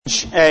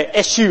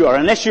issue or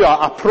an issue,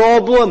 a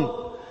problem,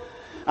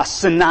 a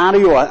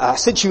scenario, a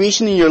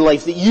situation in your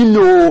life that you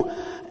know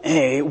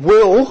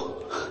will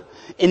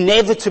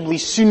inevitably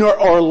sooner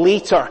or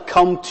later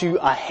come to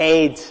a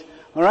head.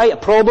 Alright? A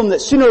problem that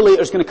sooner or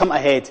later is going to come to a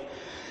head.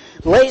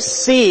 Let's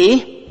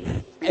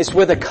say it's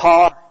with a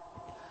car.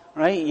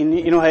 Right?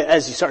 You know how it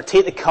is. You sort of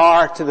take the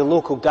car to the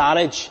local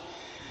garage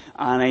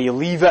and you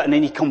leave it and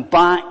then you come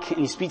back and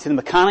you speak to the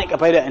mechanic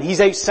about it and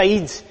he's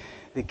outside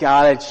the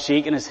garage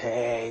shaking his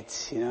head,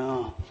 you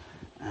know,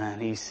 and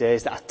he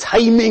says that a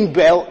timing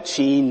belt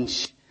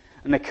change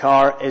in the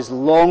car is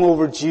long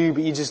overdue,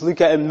 but you just look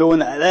at him knowing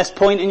that at this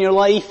point in your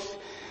life,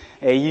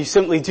 you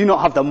simply do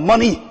not have the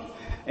money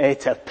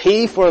to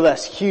pay for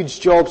this huge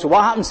job. So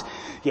what happens?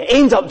 You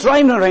end up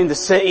driving around the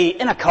city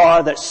in a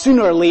car that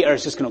sooner or later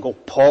is just going to go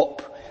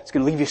pop. It's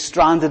going to leave you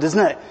stranded,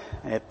 isn't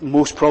it?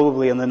 Most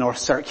probably in the North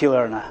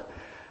Circular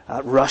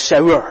at rush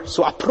hour.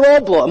 So a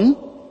problem,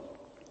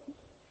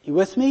 you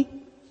with me?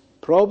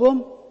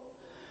 Problem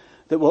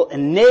that will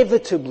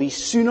inevitably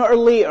sooner or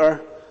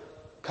later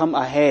come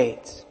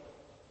ahead.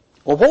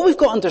 Well, what we've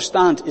got to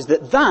understand is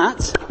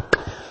that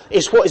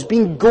is what has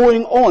been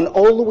going on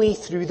all the way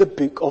through the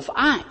book of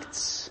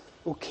Acts.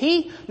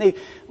 Okay? Now,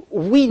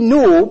 we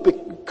know,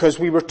 because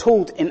we were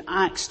told in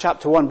Acts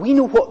chapter 1, we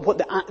know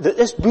that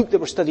this book that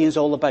we're studying is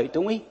all about,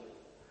 don't we?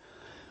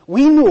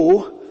 We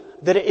know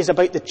that it is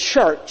about the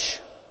church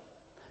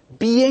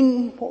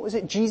being,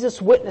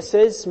 Jesus'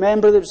 witnesses.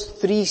 Remember, there's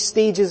 3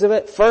 stages of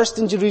it. First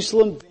in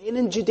Jerusalem, then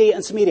in Judea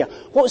and Samaria.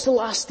 What was the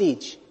last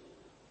stage?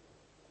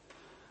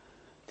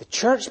 The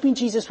church being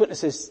Jesus'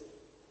 witnesses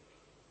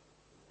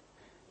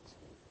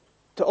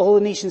to all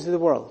the nations of the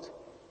world.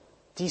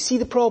 Do you see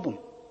the problem?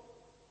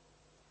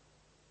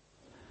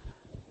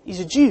 These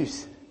are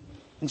Jews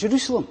in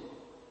Jerusalem,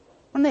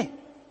 aren't they?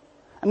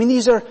 I mean,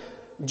 these are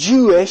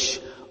Jewish,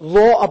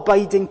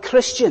 law-abiding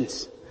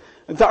Christians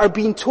that are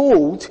being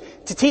told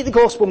to take the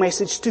gospel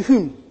message to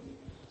whom?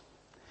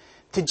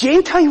 To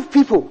Gentile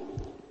people.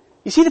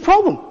 You see the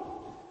problem?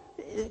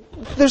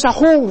 There's a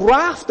whole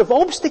raft of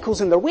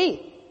obstacles in their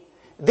way.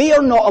 They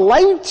are not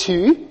allowed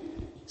to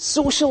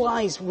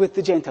socialize with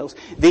the Gentiles.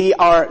 They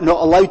are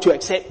not allowed to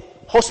accept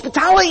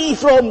hospitality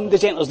from the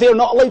Gentiles. They are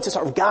not allowed to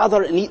sort of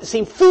gather and eat the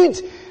same food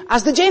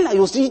as the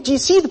Gentiles. Do you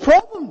see the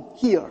problem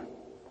here?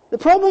 The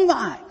problem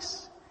that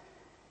Acts.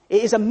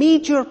 It is a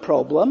major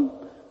problem,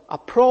 a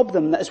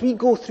problem that as we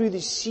go through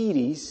this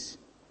series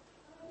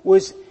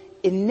was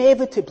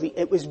inevitably,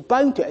 it was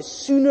bound to,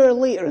 sooner or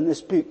later in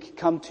this book,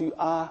 come to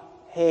a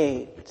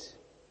head.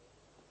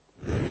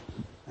 And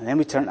then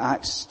we turn to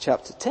Acts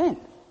chapter 10.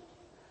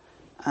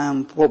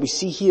 And what we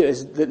see here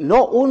is that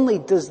not only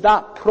does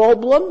that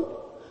problem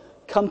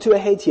come to a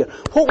head here,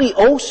 what we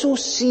also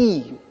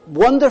see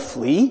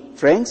wonderfully,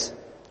 friends,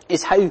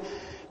 is how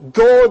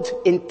God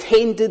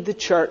intended the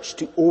church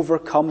to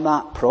overcome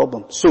that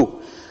problem.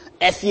 So,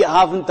 if you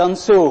haven't done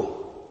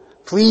so,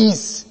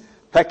 please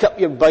pick up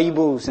your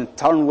Bibles and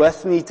turn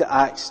with me to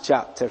Acts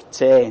chapter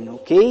 10,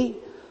 okay?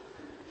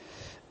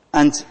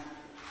 And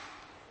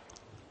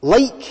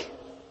like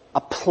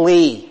a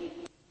play,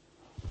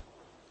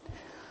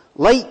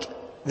 like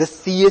the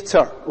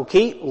theatre,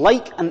 okay?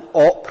 Like an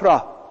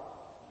opera,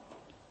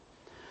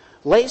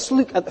 let's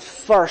look at the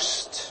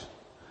first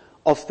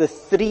of the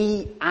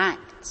 3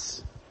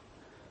 acts.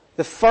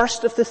 The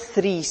first of the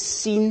 3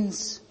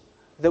 scenes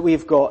that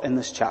we've got in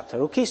this chapter.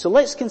 Okay, so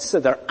let's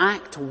consider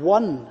Act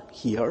 1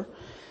 here.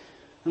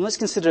 And let's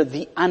consider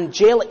the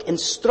angelic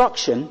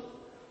instruction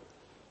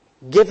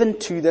given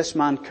to this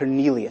man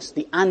Cornelius.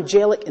 The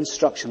angelic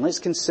instruction. Let's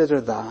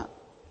consider that.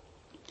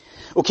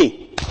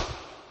 Okay.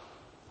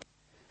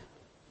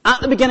 At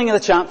the beginning of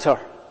the chapter,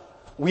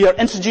 we are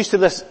introduced to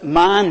this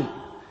man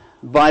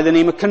by the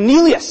name of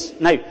Cornelius.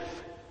 Now,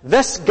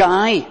 this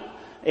guy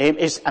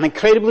is an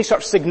incredibly sort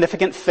of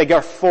significant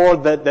figure for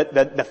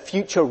the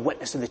future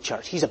witness of the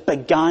church. He's a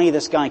big guy,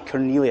 this guy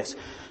Cornelius.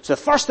 So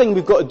the first thing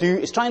we've got to do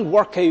is try and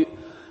work out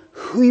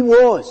who he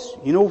was.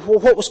 You know,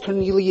 what was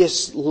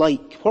Cornelius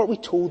like? What are we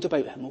told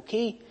about him,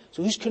 okay?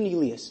 So who's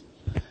Cornelius?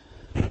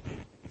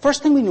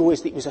 First thing we know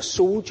is that he was a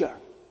soldier,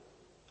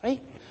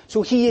 right?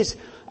 So he is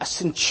a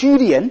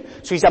centurion,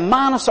 so he's a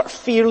man of sort of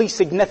fairly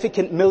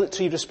significant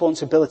military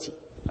responsibility.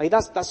 Right?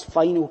 That's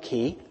fine,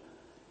 okay.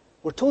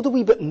 We're told a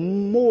wee bit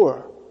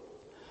more.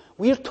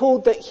 We're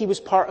told that he was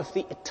part of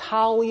the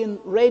Italian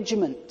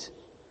regiment.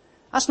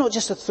 That's not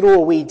just a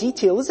throwaway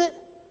detail, is it?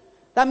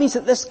 That means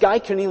that this guy,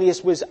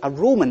 Cornelius, was a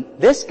Roman.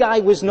 This guy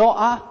was not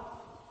a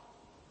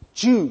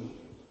Jew.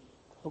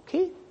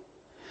 Okay?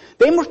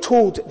 Then we're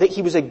told that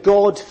he was a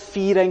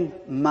God-fearing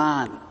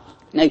man.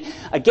 Now,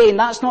 again,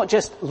 that's not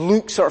just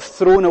Luke sort of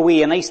throwing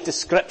away a nice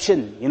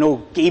description, you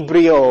know,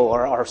 Gabriel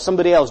or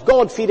somebody else.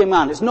 God-fearing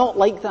man. It's not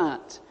like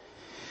that.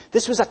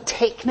 This was a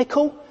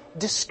technical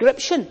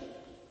description.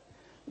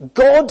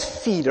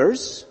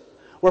 God-fearers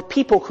were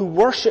people who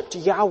worshipped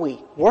Yahweh,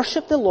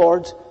 worshipped the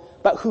Lord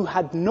but who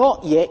had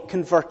not yet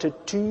converted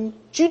to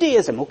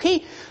Judaism,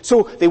 okay?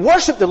 So they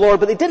worshipped the Lord,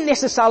 but they didn't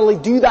necessarily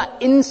do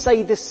that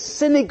inside the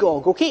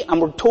synagogue, okay?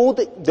 And we're told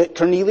that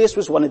Cornelius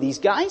was one of these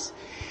guys.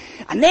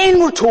 And then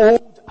we're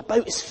told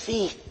about his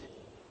faith.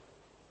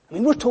 I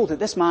mean, we're told that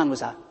this man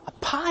was a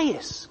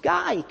pious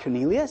guy,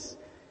 Cornelius.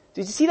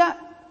 Did you see that?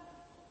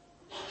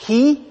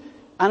 He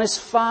and his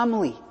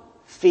family,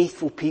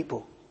 faithful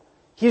people.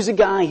 Here's a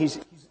guy who's,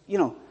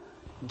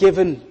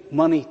 given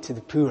money to the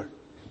poor.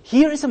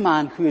 Here is a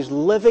man who is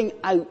living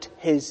out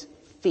his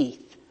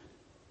faith.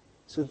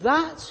 So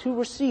that's who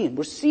we're seeing.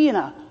 We're seeing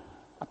a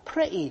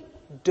pretty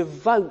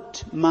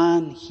devout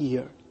man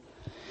here.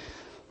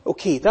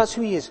 Okay, that's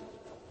who he is.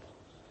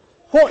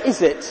 What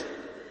is it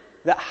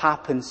that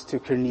happens to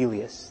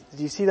Cornelius? Did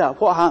you see that?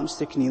 What happens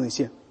to Cornelius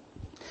here?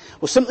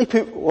 Well, simply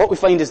put, what we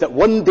find is that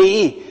one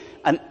day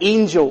an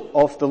angel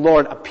of the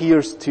Lord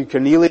appears to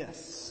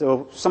Cornelius.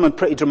 So something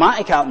pretty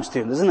dramatic happens to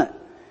him, doesn't it?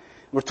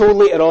 We're told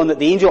later on that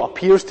the angel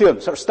appears to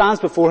him, sort of stands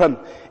before him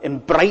in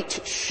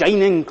bright,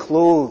 shining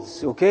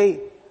clothes,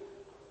 okay?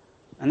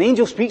 And the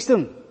angel speaks to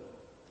him.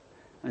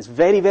 And it's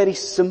very, very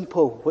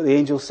simple what the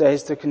angel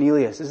says to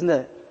Cornelius, isn't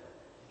it?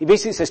 He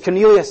basically says,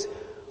 Cornelius,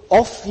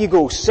 off you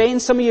go.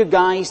 Send some of your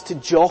guys to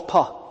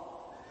Joppa.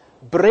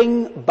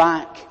 Bring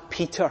back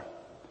Peter.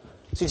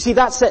 So you see,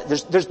 that's it.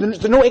 There's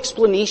no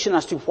explanation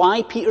as to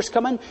why Peter's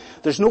coming.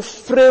 There's no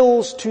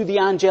frills to the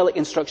angelic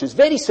instructions.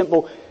 Very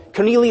simple.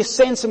 Cornelius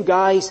sends some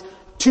guys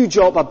to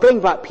Joppa, bring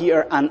back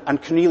Peter, and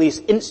Cornelius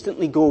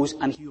instantly goes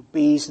and he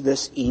obeys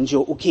this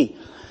angel. Okay.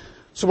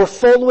 So we're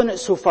following it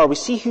so far. We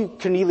see who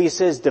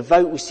Cornelius is,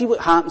 devout. We see what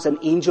happens, an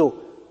angel.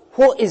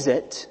 What is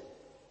it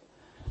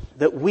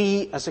that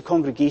we as a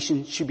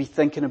congregation should be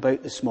thinking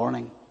about this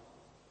morning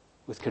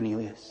with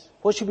Cornelius?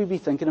 What should we be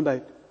thinking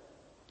about?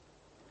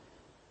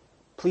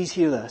 Please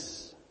hear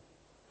this.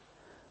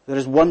 There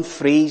is one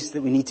phrase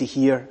that we need to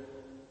hear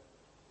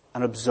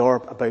and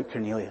absorb about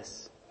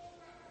Cornelius.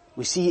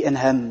 We see in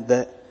him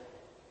that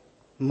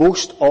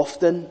most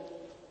often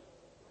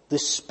the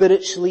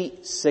spiritually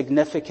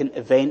significant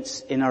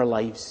events in our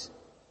lives,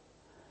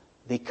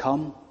 they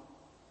come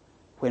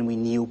when we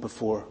kneel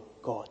before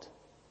God.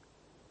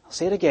 I'll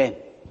say it again.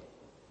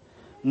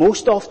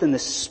 Most often the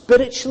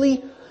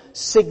spiritually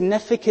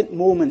significant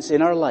moments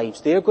in our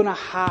lives, they're going to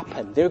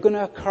happen, they're going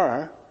to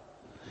occur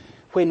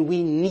when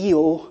we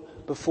kneel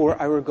before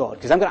our God.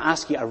 Because I'm going to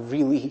ask you a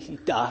really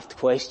daft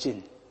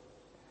question.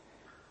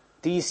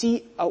 Do you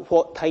see at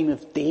what time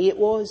of day it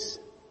was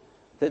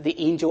that the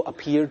angel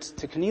appeared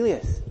to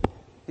Cornelius?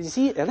 Did you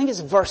see it? I think it's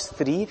verse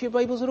 3 if your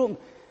Bibles are open.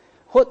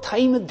 What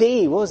time of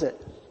day was it?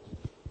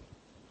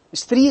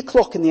 It's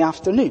 3:00 in the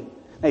afternoon.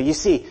 Now you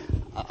say,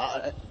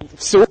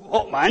 so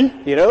what,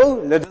 man?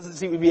 There doesn't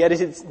seem to be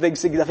anything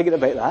significant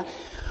about that.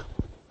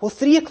 Well,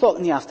 3:00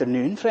 in the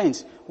afternoon,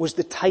 friends, was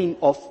the time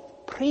of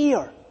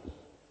prayer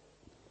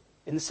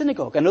in the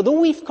synagogue. And although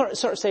we've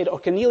sort of said,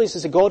 Cornelius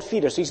is a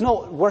God-feeder, so he's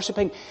not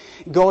worshipping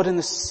God in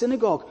the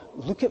synagogue.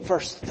 Look at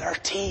verse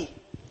 30.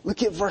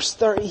 Look at verse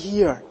 30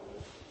 here.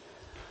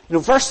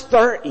 Verse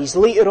 30 is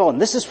later on.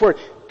 This is where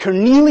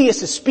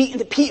Cornelius is speaking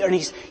to Peter and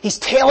he's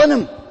telling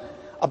him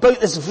about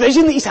this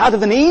vision that he's had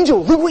of an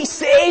angel. Look what he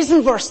says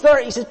in verse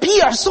 30. He says,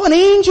 Peter, I saw an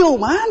angel,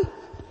 man.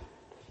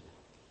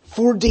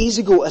 4 days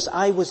ago as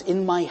I was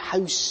in my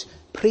house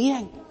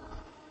praying.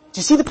 Do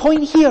you see the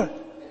point here?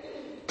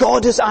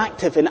 God is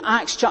active in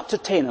Acts chapter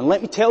 10. And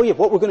let me tell you,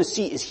 what we're going to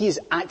see is he is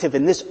active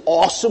in this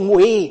awesome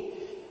way.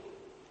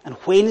 And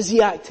when is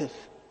he active?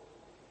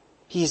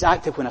 He is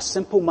active when a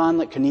simple man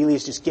like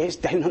Cornelius just gets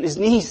down on his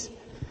knees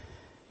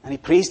and he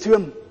prays to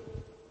him.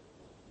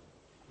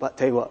 But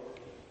tell you what,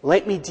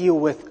 let me deal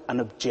with an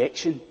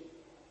objection.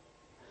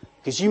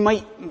 Because you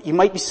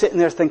might be sitting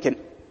there thinking,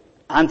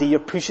 Andy, you're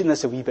pushing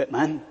this a wee bit,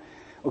 man.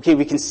 Okay,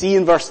 we can see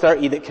in verse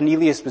 30 that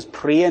Cornelius was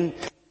praying,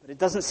 but it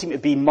doesn't seem to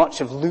be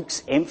much of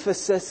Luke's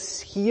emphasis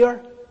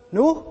here.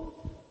 No?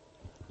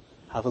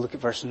 Have a look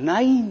at verse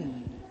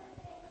 9.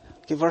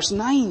 Look at verse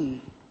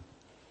 9.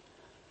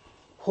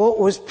 What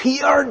was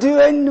Peter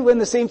doing when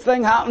the same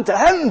thing happened to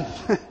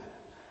him?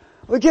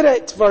 Look at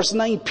it. Verse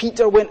 9.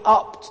 Peter went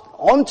up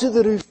onto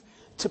the roof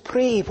to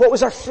pray. What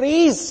was our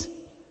phrase?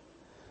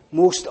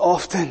 Most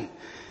often,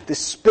 the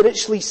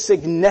spiritually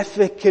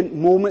significant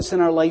moments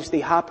in our lives, they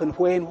happen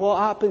when? What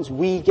happens?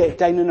 We get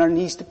down on our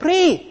knees to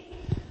pray.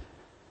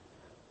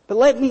 But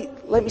let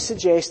me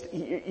suggest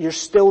you're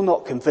still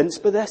not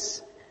convinced by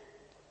this.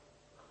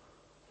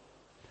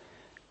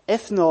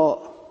 If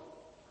not,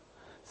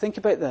 think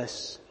about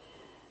this.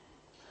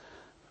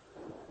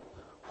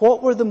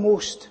 What were the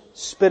most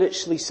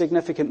spiritually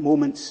significant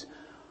moments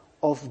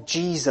of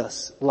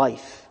Jesus'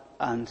 life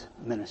and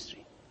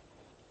ministry?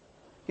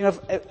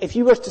 If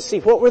you were to say,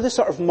 what were the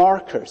sort of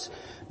markers,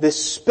 the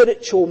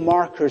spiritual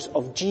markers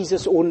of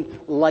Jesus' own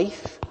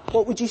life,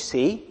 what would you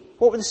say?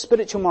 What were the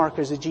spiritual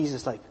markers of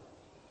Jesus' life?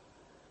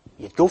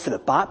 You'd go for the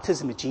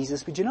baptism of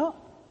Jesus, would you not?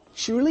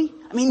 Surely?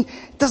 I mean,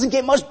 it doesn't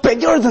get much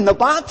bigger than the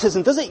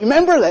baptism, does it? You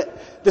remember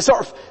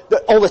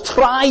that all the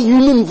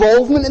triune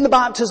involvement in the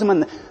baptism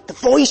and the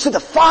voice of the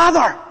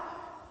Father.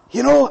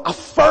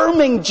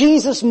 affirming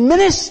Jesus'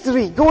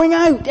 ministry, going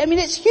out. I mean,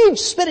 it's huge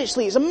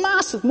spiritually. It's a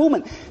massive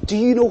moment. Do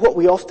you know what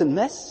we often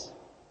miss?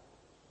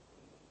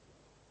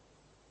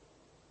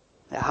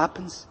 It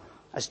happens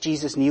as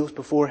Jesus kneels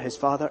before his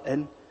Father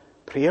in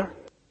prayer.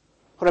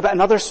 What about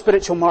another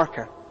spiritual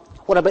marker?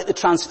 What about the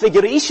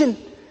transfiguration?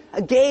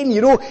 Again,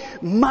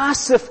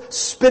 massive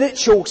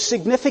spiritual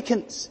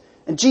significance.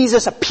 And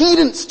Jesus'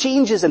 appearance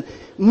changes, and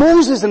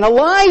Moses and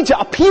Elijah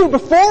appear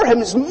before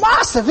him. It's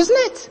massive, isn't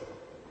it?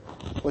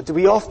 What do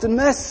we often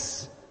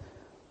miss?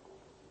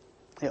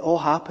 It all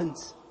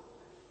happens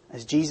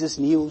as Jesus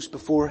kneels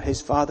before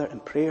his Father in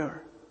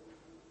prayer.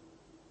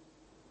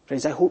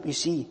 Friends, I hope you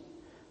see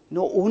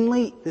not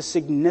only the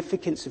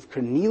significance of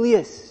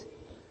Cornelius,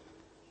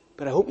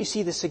 but I hope you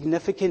see the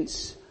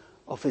significance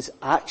of his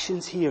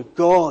actions here.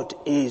 God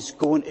is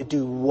going to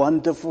do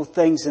wonderful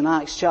things in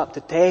Acts chapter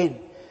 10.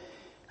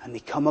 And they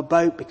come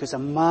about because a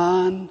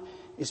man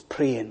is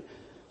praying.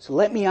 So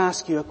let me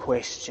ask you a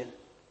question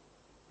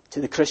to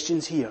the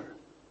Christians here.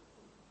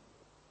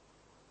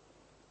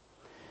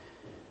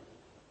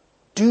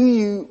 Do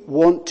you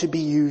want to be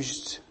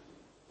used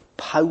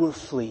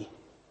powerfully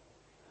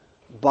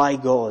by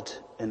God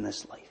in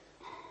this life?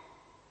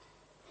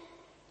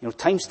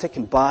 Time's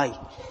ticking by.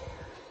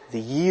 The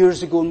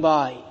years are going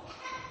by.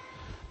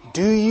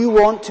 Do you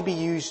want to be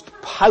used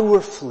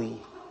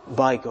powerfully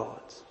by God?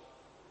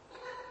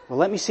 Well,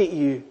 let me say to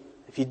you,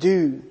 if you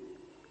do,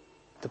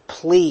 the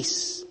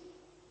place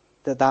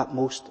that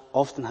most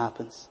often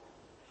happens,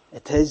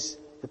 it is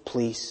the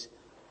place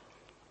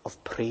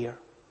of prayer.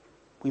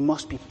 We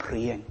must be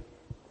praying,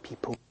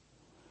 people.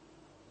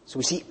 So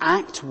we see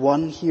Act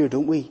 1 here,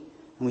 don't we?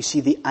 And we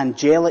see the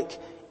angelic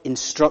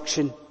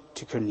instruction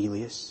to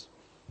Cornelius.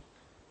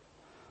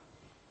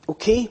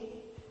 Okay,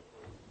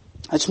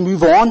 let's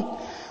move on.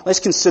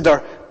 Let's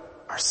consider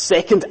our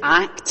second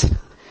act.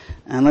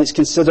 And let's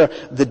consider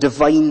the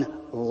divine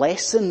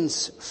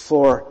lessons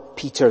for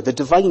Peter. The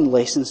divine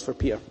lessons for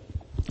Peter.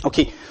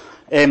 Okay,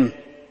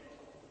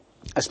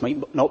 this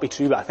might not be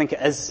true, but I think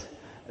it is.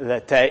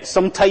 That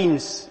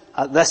sometimes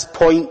at this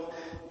point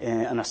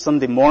on a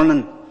Sunday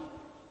morning,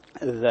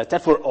 that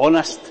if we're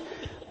honest,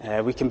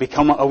 we can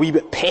become a wee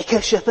bit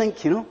peckish, I think,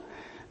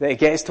 That it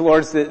gets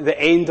towards the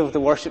end of the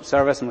worship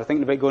service and we're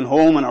thinking about going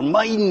home and our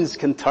minds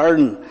can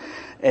turn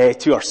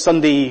to our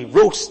Sunday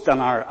roast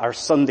and our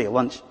Sunday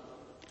lunch.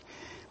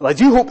 Well, I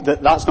do hope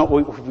that that's not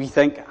what we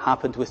think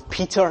happened with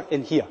Peter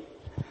in here.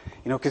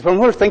 Because when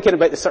we're thinking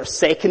about the sort of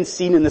second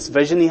scene in this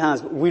vision he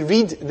has, we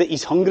read that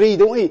he's hungry,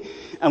 don't we?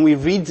 And we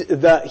read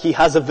that he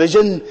has a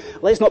vision.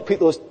 Let's not put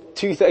those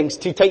two things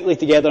too tightly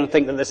together and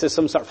think that this is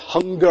some sort of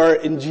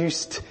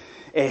hunger-induced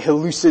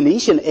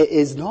hallucination. It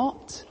is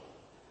not.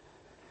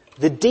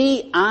 The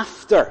day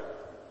after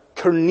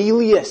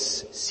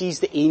Cornelius sees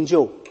the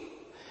angel,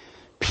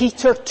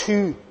 Peter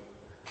too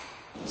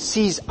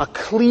sees a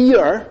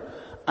clear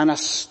and a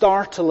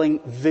startling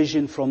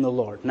vision from the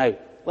Lord. Now,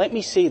 let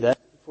me say this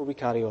before we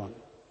carry on.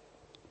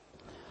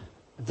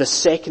 The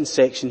second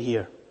section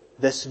here,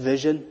 this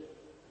vision,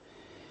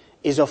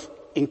 is of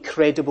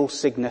incredible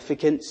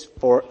significance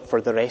for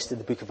the rest of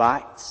the book of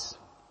Acts.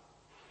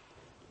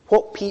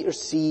 What Peter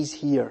sees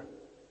here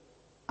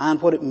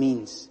and what it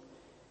means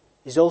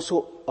is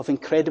also of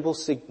incredible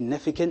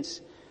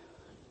significance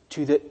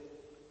to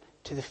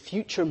the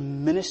future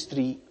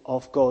ministry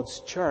of God's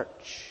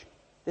church.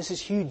 This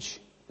is huge,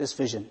 this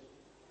vision.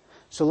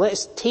 So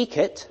let's take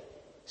it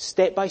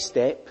step by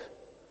step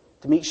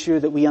to make sure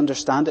that we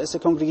understand it as a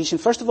congregation.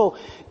 First of all,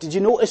 did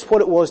you notice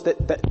what it was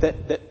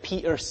that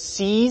Peter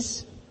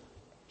sees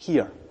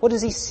here? What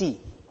does he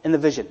see in the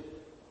vision?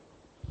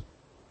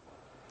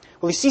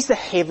 Well, he sees the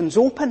heavens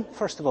open,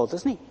 first of all,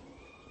 doesn't he?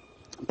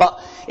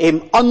 But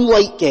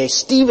unlike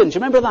Stephen, do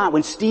you remember that?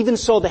 When Stephen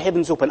saw the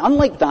heavens open,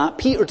 unlike that,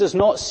 Peter does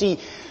not see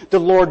the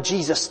Lord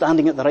Jesus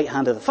standing at the right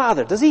hand of the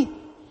Father, does he?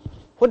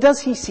 What does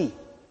he see?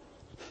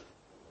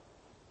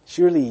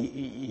 Surely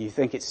you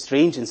think it's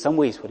strange in some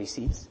ways what he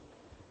sees.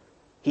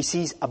 He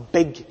sees a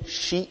big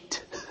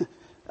sheet.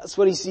 That's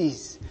what he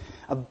sees.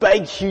 A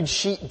big, huge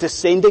sheet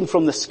descending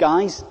from the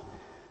skies.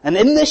 And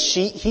in this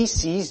sheet he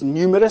sees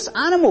numerous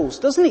animals,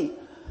 doesn't he?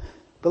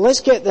 But let's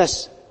get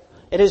this.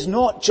 It is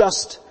not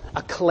just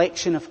a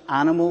collection of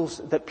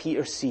animals that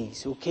Peter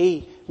sees,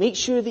 okay? Make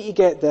sure that you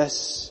get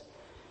this.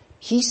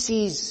 He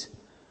sees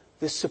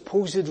the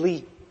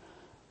supposedly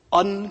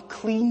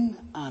unclean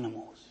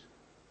animals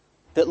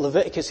that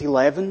Leviticus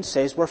 11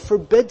 says were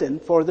forbidden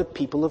for the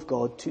people of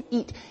God to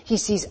eat. He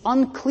sees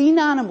unclean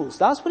animals.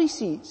 That's what he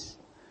sees.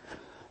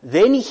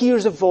 Then he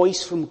hears a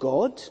voice from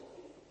God.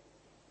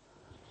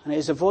 And it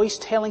is a voice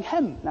telling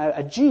him. Now,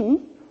 a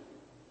Jew,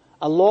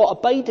 a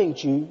law-abiding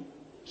Jew,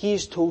 he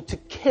is told to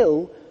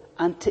kill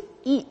and to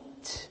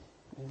eat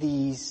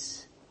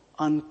these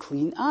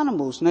unclean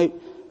animals. Now,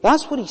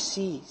 that's what he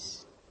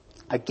sees.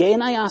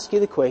 Again, I ask you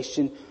the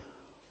question,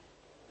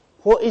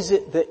 what is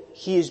it that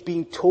he is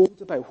being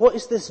told about? What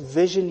is this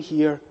vision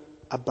here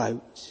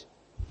about?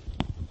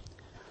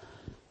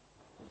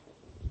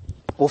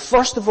 Well,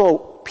 first of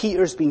all,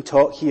 Peter's being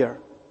taught here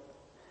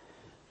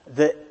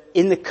that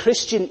in the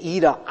Christian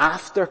era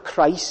after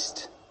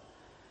Christ,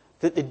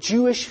 that the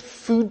Jewish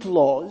food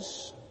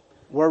laws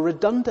were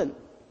redundant.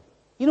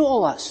 You know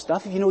all that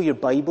stuff, if you know your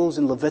Bibles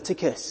in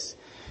Leviticus.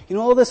 You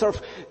know all this sort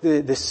of,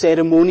 the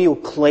ceremonial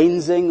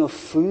cleansing of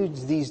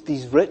foods,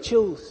 these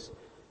rituals.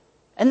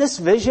 In this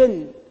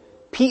vision,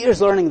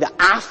 Peter's learning that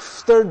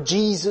after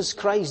Jesus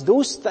Christ,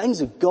 those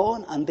things are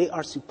gone and they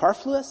are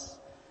superfluous.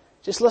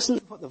 Just listen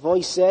to what the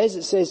voice says.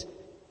 It says,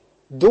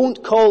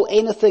 don't call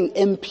anything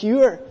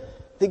impure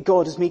that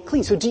God has made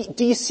clean. So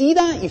do you see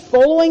that? Are you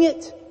following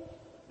it?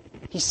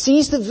 He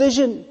sees the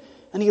vision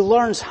and he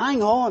learns,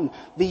 hang on,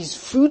 these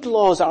food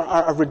laws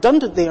are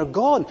redundant, they are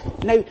gone.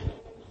 Now,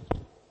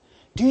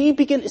 do you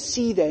begin to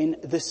see then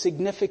the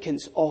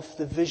significance of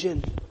the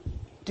vision?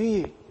 Do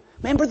you?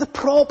 Remember the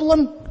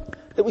problem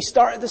that we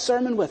started the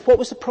sermon with? What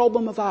was the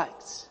problem of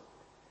Acts?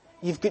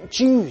 You've got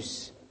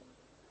Jews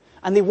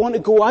and they want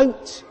to go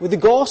out with the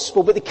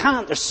gospel, but they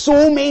can't. There's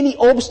so many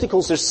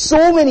obstacles, there's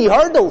so many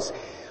hurdles.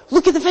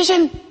 Look at the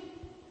vision.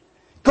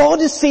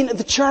 God is saying to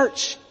the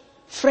church,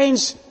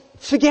 friends,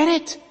 forget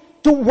it.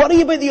 Don't worry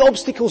about the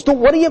obstacles.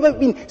 Don't worry about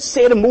being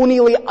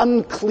ceremonially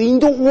unclean.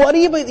 Don't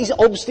worry about these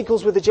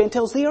obstacles with the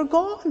Gentiles. They are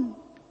gone.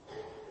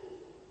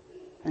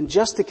 And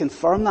just to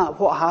confirm that,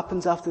 what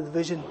happens after the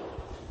vision?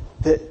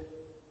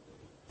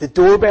 The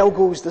doorbell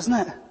goes, doesn't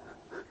it?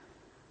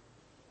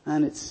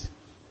 And it's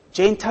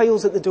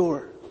Gentiles at the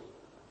door.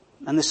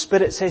 And the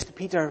Spirit says to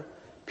Peter,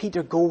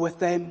 Peter, go with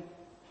them.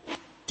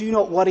 Do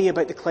not worry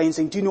about the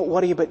cleansing. Do not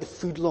worry about the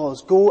food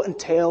laws. Go and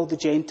tell the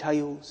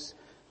Gentiles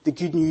the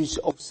good news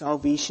of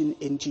salvation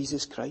in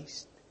Jesus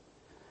Christ.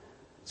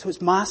 So it's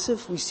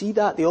massive. We see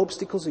that. The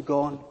obstacles are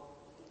gone.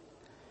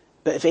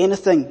 But if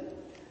anything,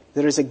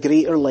 there is a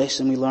greater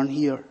lesson we learn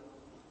here.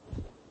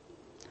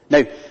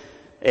 Now,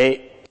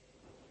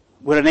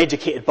 we're an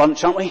educated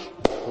bunch, aren't we?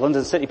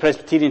 London City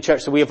Presbyterian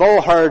Church. So we have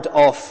all heard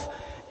of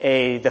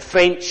the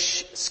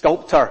French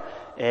sculptor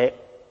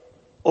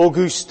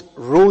Auguste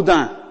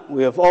Rodin.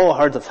 We have all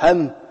heard of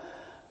him.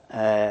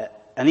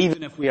 And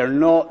even if we are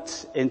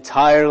not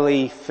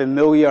entirely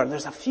familiar,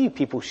 there's a few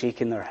people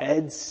shaking their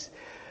heads.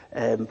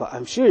 But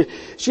I'm sure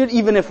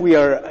even if we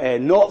are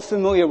not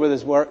familiar with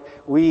his work,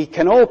 we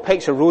can all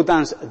picture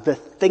Rodin's The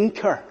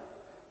Thinker.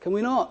 Can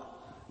we not?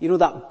 You know,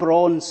 that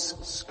bronze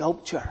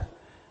sculpture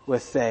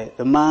with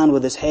the man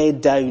with his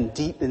head down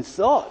deep in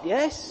thought.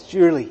 Yes,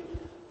 surely.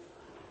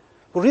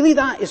 Well, really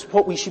that is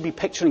what we should be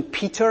picturing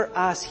Peter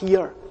as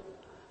here.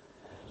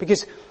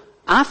 Because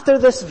after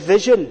this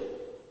vision,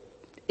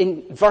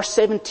 in verse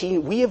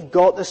 17, we have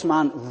got this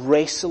man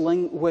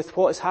wrestling with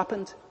what has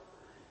happened.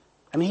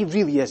 I mean, he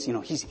really is, you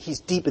know, he's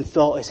deep in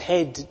thought, his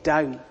head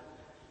down.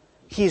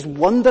 He is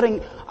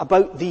wondering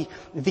about the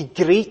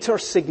greater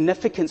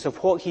significance of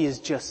what he has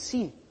just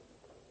seen.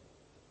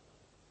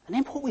 And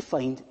then what we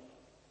find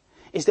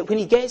is that when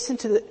we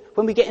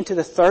get into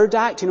the third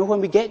act, you know, when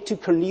we get to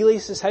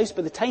Cornelius' house,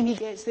 by the time he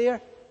gets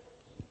there,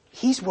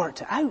 he's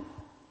worked it out.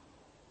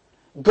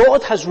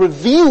 God has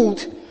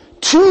revealed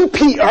to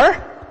Peter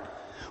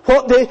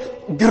what the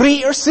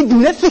greater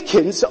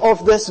significance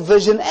of this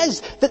vision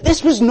is. That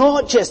this was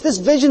not just, this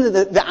vision of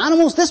the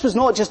animals, this was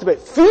not just about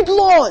food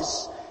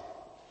laws.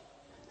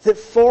 That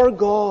for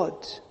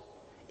God,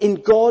 in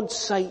God's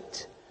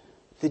sight,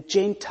 the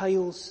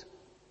Gentiles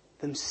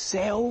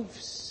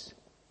themselves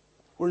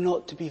were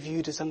not to be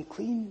viewed as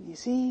unclean, you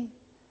see.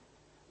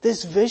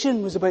 This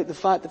vision was about the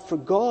fact that for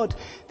God,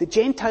 the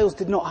Gentiles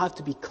did not have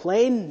to be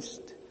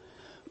cleansed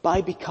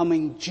by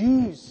becoming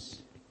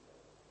Jews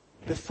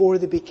before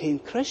they became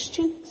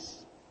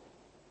Christians.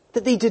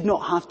 That they did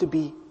not have to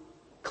be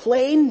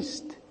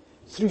cleansed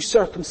through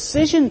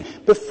circumcision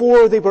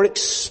before they were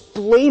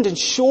explained and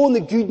shown the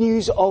good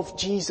news of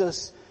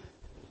Jesus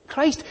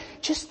Christ.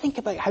 Just think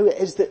about how it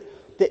is that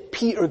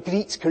Peter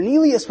greets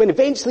Cornelius when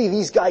eventually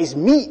these guys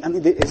meet. I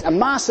mean, it's a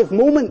massive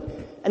moment.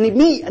 And they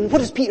meet, and what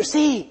does Peter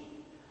say?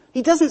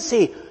 He doesn't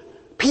say,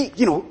 Pete,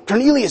 you know,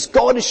 Cornelius,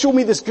 God has shown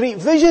me this great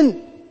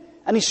vision.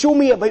 And he showed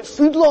me about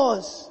food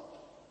laws.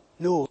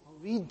 No.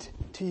 Read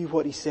to you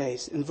what he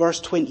says. In verse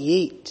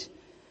 28,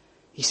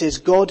 he says,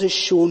 God has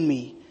shown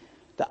me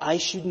that I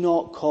should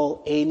not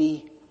call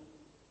any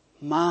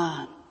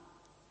man,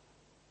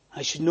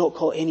 I should not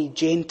call any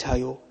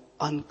Gentile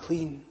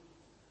unclean.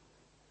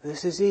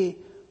 This is a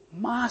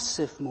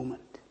massive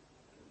moment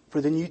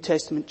for the New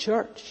Testament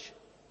church.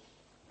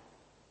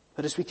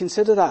 But as we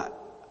consider that,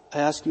 I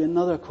ask you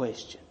another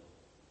question.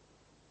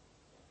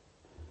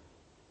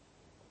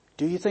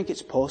 Do you think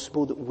it's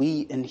possible that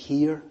we in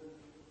here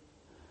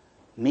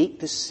make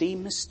the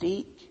same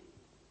mistake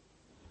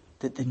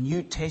that the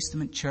New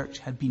Testament church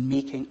had been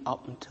making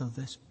up until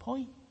this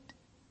point?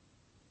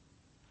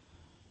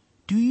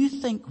 Do you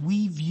think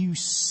we view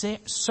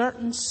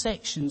certain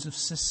sections of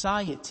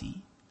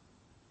society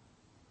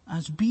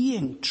as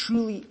being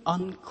truly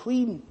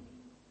unclean,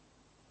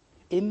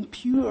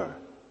 impure,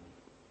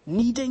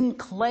 needing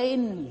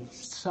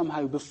cleansed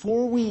somehow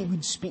before we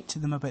would speak to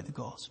them about the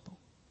gospel?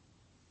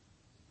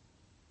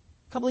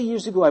 A couple of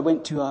years ago I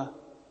went to a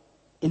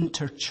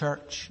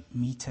inter-church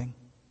meeting.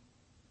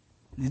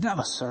 They didn't have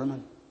a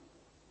sermon.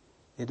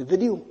 They had a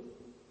video.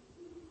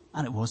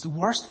 And it was the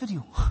worst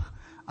video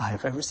I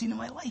have ever seen in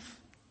my life.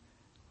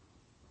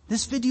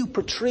 This video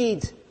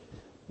portrayed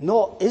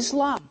not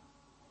Islam,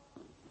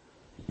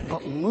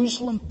 but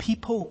Muslim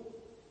people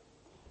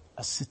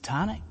as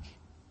satanic,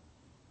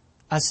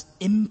 as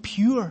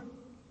impure,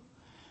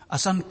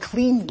 as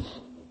unclean,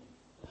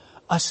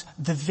 as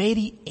the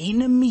very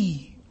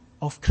enemy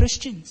of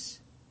Christians.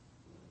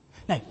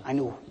 Now, I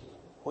know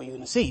what you're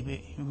going to say, but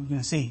you're going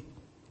to say,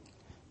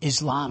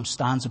 Islam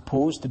stands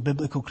opposed to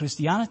biblical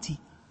Christianity.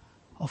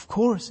 Of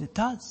course it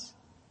does.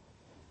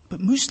 But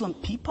Muslim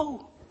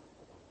people,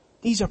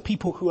 these are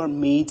people who are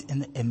made in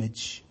the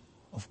image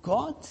of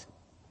God.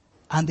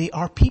 And they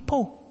are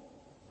people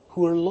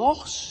who are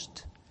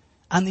lost.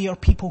 And they are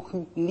people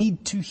who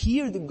need to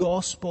hear the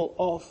gospel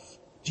of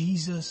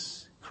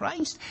Jesus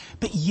Christ.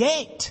 But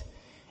yet,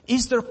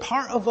 is there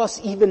part of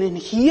us even in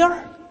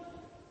here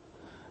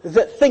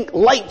that think,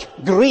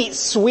 like great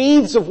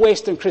swathes of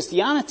Western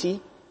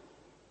Christianity,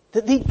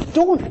 that they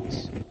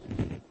don't?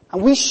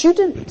 And we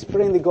shouldn't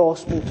bring the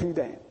gospel to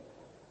them.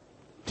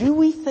 Do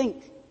we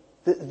think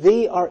that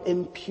they are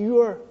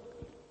impure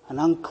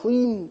and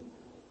unclean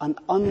and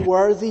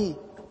unworthy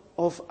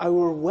of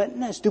our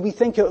witness? Do we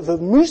think of the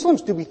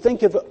Muslims? Do we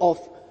think of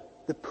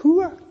the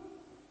poor?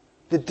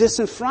 The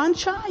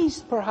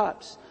disenfranchised,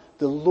 perhaps?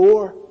 The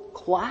lower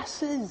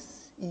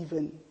classes,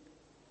 even?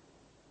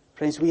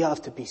 Friends, we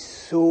have to be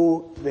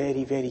so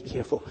very, very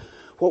careful.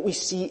 What we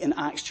see in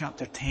Acts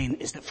chapter 10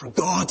 is that for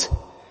God,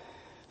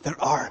 there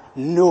are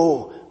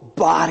no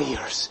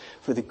barriers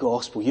for the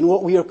gospel. You know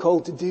what we are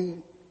called to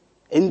do?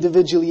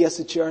 Individually as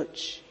a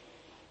church,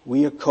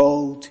 we are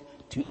called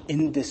to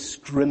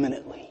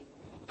indiscriminately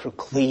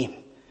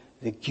proclaim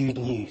the good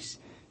news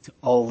to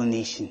all the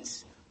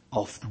nations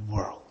of the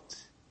world.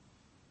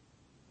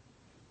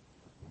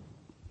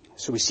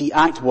 So we see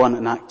Act 1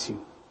 and Act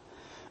 2.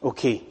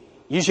 Okay,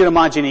 use your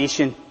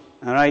imagination,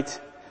 alright?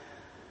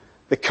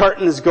 The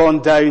curtain has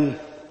gone down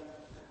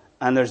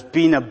and there's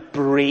been a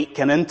break,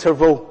 an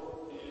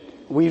interval.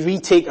 We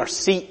retake our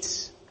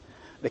seats.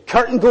 The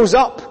curtain goes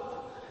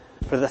up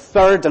for the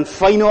third and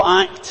final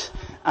act,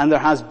 and there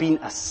has been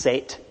a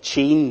set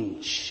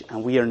change.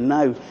 And we are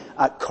now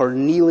at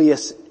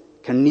Cornelius's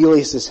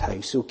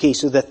house. Okay,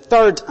 so the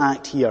third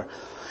act here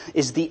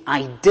is the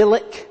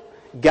idyllic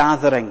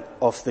gathering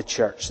of the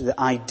church. The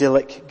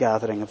idyllic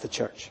gathering of the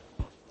church.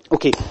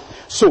 Okay,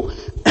 so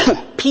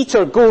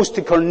Peter goes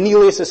to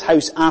Cornelius's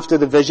house after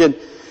the vision,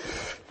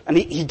 and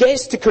he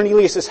gets to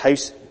Cornelius's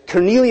house.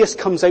 Cornelius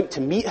comes out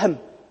to meet him.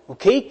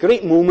 Okay,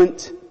 great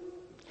moment.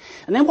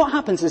 And then what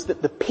happens is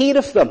that the pair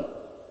of them,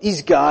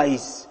 these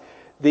guys,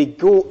 they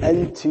go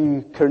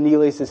into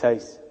Cornelius's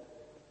house.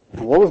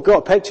 And what we've got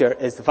a picture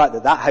is the fact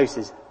that that house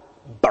is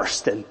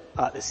bursting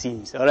at the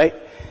seams, alright?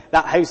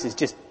 That house is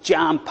just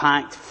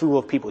jam-packed full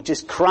of people,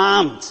 just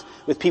crammed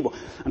with people.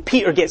 And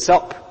Peter gets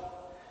up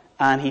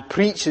and he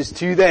preaches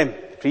to them,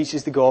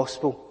 preaches the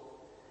gospel.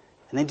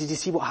 And then did you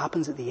see what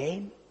happens at the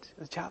end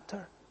of the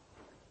chapter?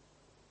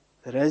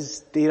 There is,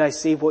 dare I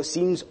say, what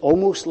seems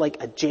almost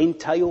like a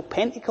Gentile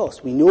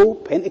Pentecost. We know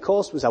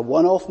Pentecost was a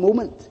one-off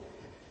moment.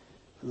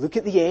 Look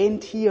at the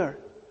end here.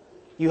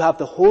 You have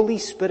the Holy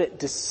Spirit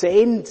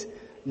descend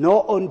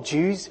not on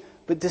Jews,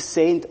 but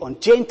descend on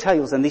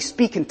Gentiles, and they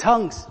speak in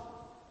tongues.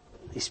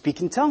 They speak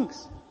in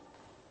tongues.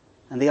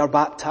 And they are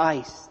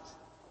baptized.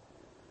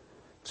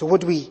 So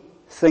what do we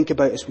think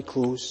about as we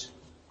close?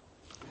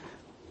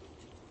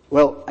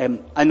 Well,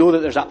 I know that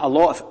there's a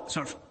lot of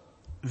sort of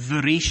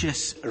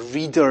voracious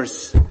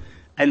readers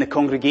in the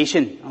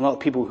congregation, a lot of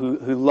people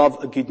who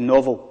love a good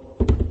novel.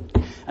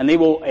 And they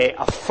will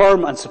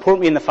affirm and support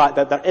me in the fact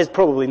that there is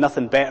probably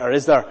nothing better,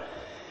 is there?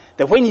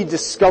 That when you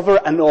discover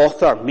an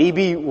author,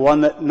 maybe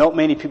one that not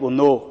many people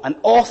know, an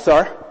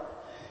author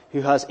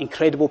who has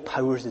incredible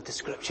powers of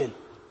description.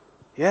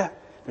 Yeah,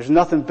 there's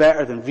nothing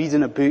better than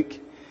reading a book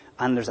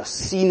and there's a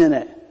scene in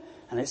it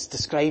and it's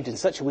described in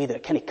such a way that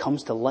it kind of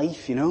comes to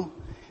life, you know?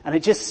 And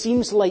it just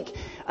seems like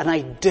an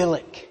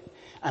idyllic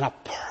and a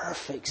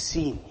perfect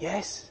scene,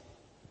 yes?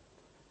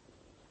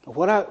 But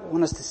what I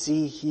want us to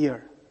see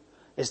here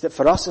is that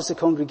for us as a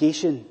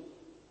congregation,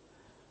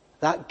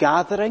 that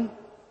gathering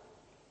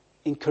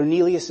in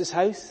Cornelius's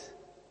house,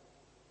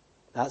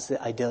 that's the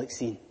idyllic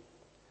scene.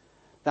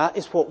 That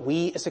is what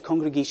we as a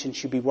congregation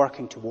should be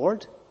working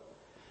toward,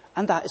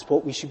 and that is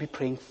what we should be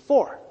praying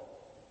for.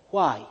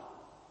 Why?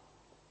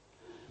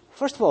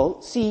 First of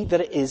all, see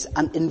that it is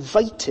an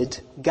invited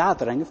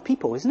gathering of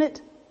people, isn't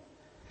it?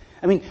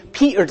 I mean,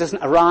 Peter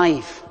doesn't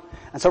arrive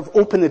and sort of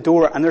open the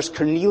door and there's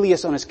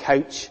Cornelius on his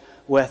couch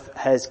with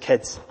his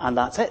kids and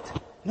that's it.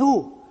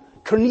 No.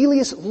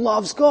 Cornelius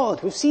loves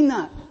God. We've seen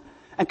that.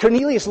 And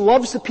Cornelius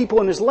loves the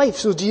people in his life.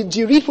 So do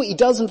you read what he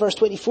does in verse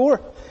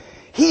 24?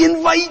 He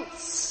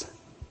invites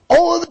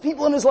all of the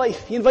people in his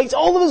life. He invites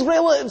all of his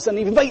relatives and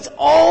he invites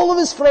all of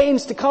his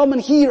friends to come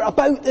and hear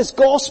about this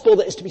gospel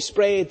that is to be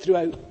spread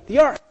throughout the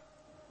earth.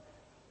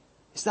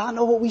 Is that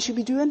not what we should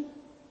be doing?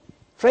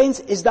 Friends,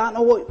 is that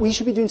not what we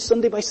should be doing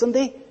Sunday by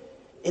Sunday?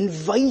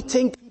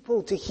 Inviting people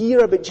people to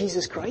hear about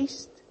Jesus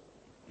Christ.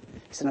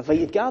 It's an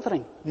invited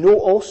gathering. No,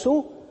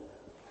 also,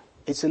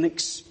 it's an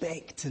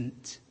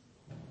expectant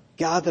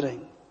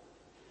gathering.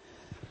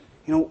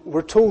 You know,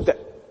 we're told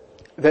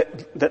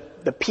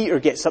that Peter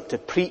gets up to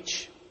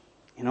preach,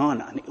 you know,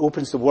 and he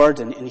opens the word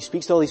and he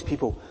speaks to all these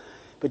people.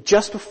 But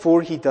just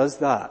before he does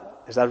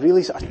that, there's a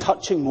really sort of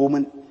touching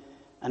moment,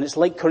 and it's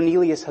like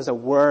Cornelius has a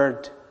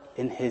word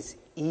in his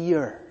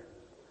ear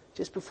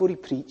just before he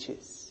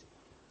preaches.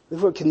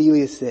 Look what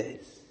Cornelius says.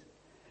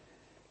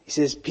 He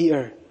says,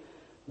 Peter,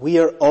 we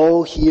are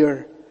all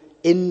here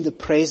in the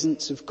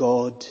presence of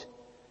God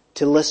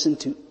to listen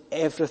to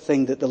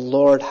everything that the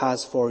Lord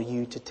has for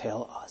you to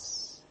tell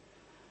us.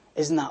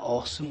 Isn't that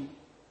awesome?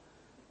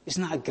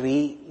 Isn't that a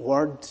great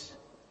word?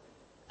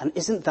 And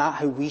isn't that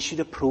how we should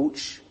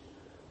approach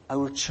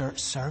our church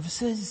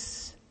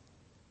services?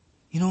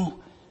 You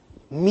know,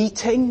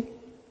 meeting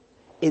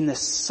in the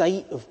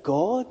sight of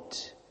God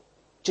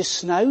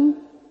just now,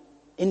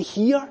 in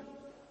here,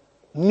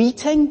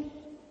 meeting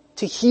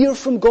to hear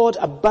from God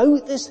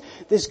about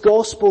this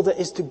gospel that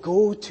is to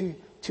go to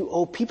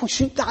all people.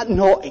 Should that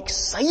not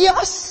excite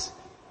us?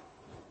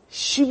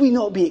 Should we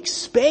not be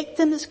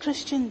expecting as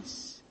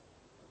Christians?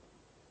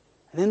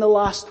 And then the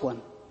last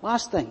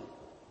thing.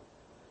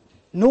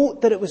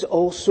 Note that it was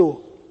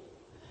also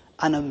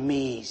an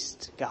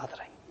amazed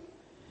gathering.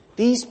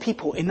 These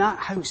people in that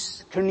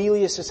house,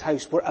 Cornelius'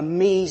 house, were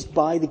amazed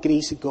by the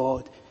grace of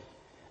God.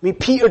 I mean,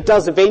 Peter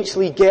does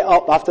eventually get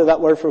up after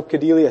that word from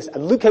Cornelius,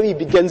 and look how he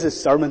begins his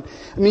sermon.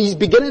 I mean, he's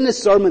beginning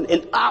his sermon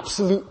in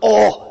absolute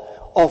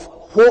awe of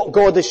what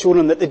God has shown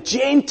him, that the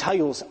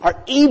Gentiles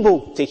are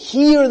able to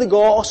hear the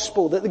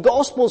gospel, that the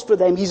gospel is for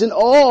them. He's in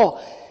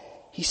awe.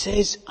 He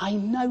says, I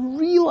now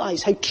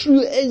realize how true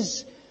it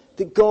is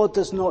that God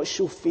does not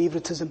show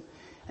favoritism.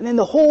 And then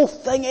the whole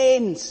thing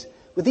ends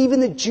with even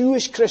the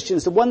Jewish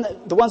Christians, the ones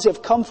that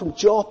have come from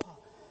Joppa.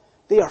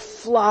 They are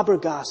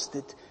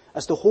flabbergasted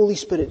as the Holy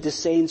Spirit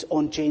descends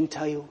on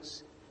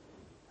Gentiles.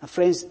 And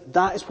friends,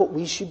 that is what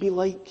we should be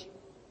like.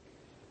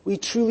 We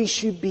truly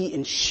should be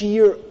in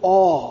sheer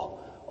awe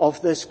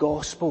of this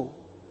gospel.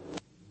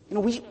 You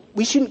know,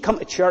 we shouldn't come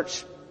to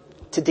church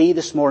today,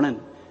 this morning,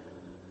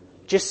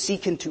 just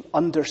seeking to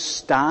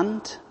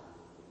understand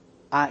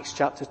Acts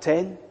chapter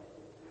 10.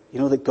 You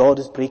know, that God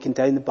is breaking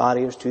down the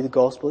barriers to the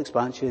gospel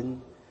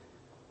expansion.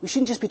 We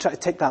shouldn't just be trying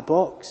to tick that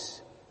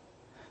box.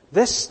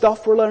 This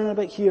stuff we're learning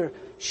about here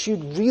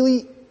should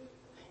really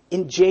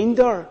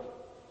engender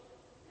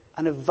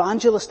an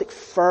evangelistic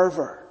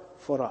fervor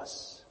for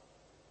us.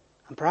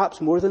 And perhaps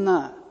more than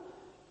that,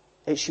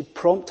 it should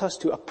prompt us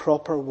to a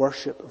proper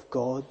worship of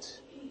God.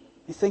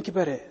 You think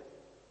about it.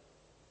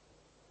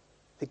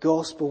 The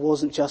gospel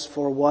wasn't just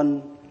for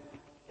one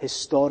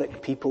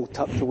historic people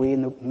tucked away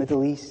in the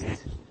Middle East.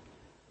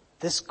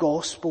 This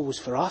gospel was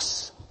for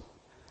us.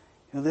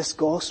 You know, this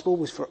gospel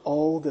was for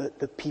all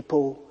the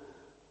people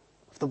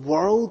of the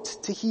world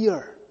to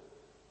hear.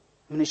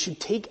 I mean, it should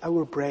take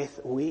our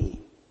breath away.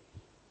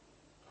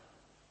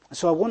 And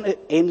so I want to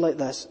end like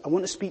this. I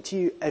want to speak to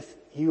you if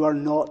you are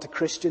not a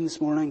Christian this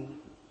morning.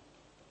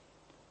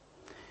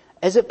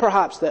 Is it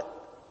perhaps that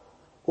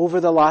over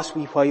the last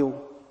wee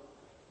while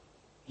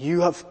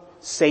you have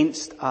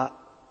sensed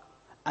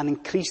an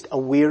increased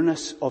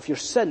awareness of your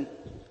sin?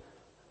 You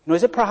know,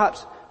 is it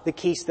perhaps the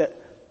case that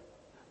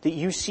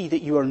you see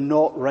that you are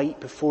not right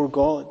before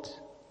God?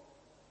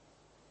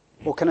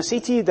 Well, can I say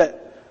to you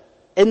that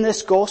in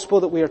this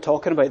gospel that we are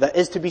talking about, that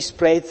is to be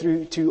spread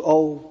through to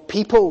all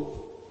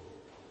people,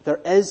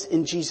 there is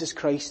in Jesus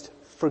Christ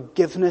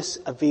forgiveness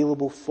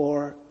available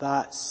for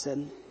that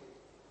sin.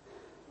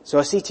 So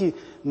I say to you,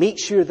 make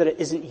sure that it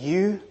isn't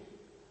you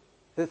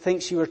that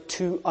thinks you are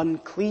too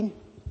unclean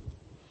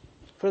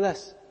for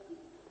this.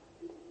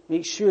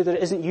 Make sure that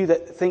it isn't you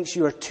that thinks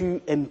you are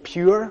too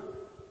impure.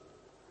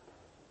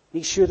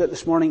 Make sure that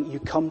this morning you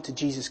come to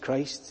Jesus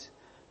Christ.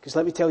 Because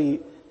let me tell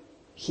you,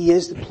 He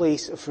is the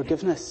place of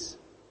forgiveness.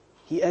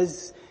 He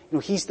is, you know,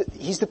 He's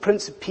the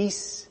Prince of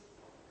Peace.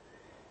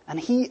 And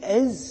He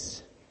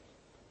is,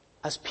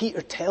 as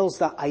Peter tells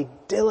that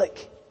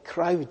idyllic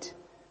crowd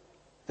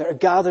that are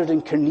gathered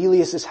in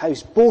Cornelius'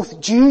 house,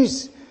 both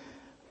Jews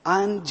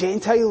and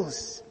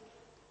Gentiles,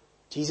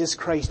 Jesus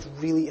Christ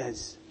really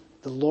is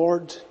the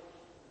Lord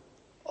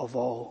of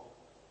all.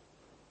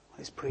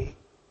 Let's pray.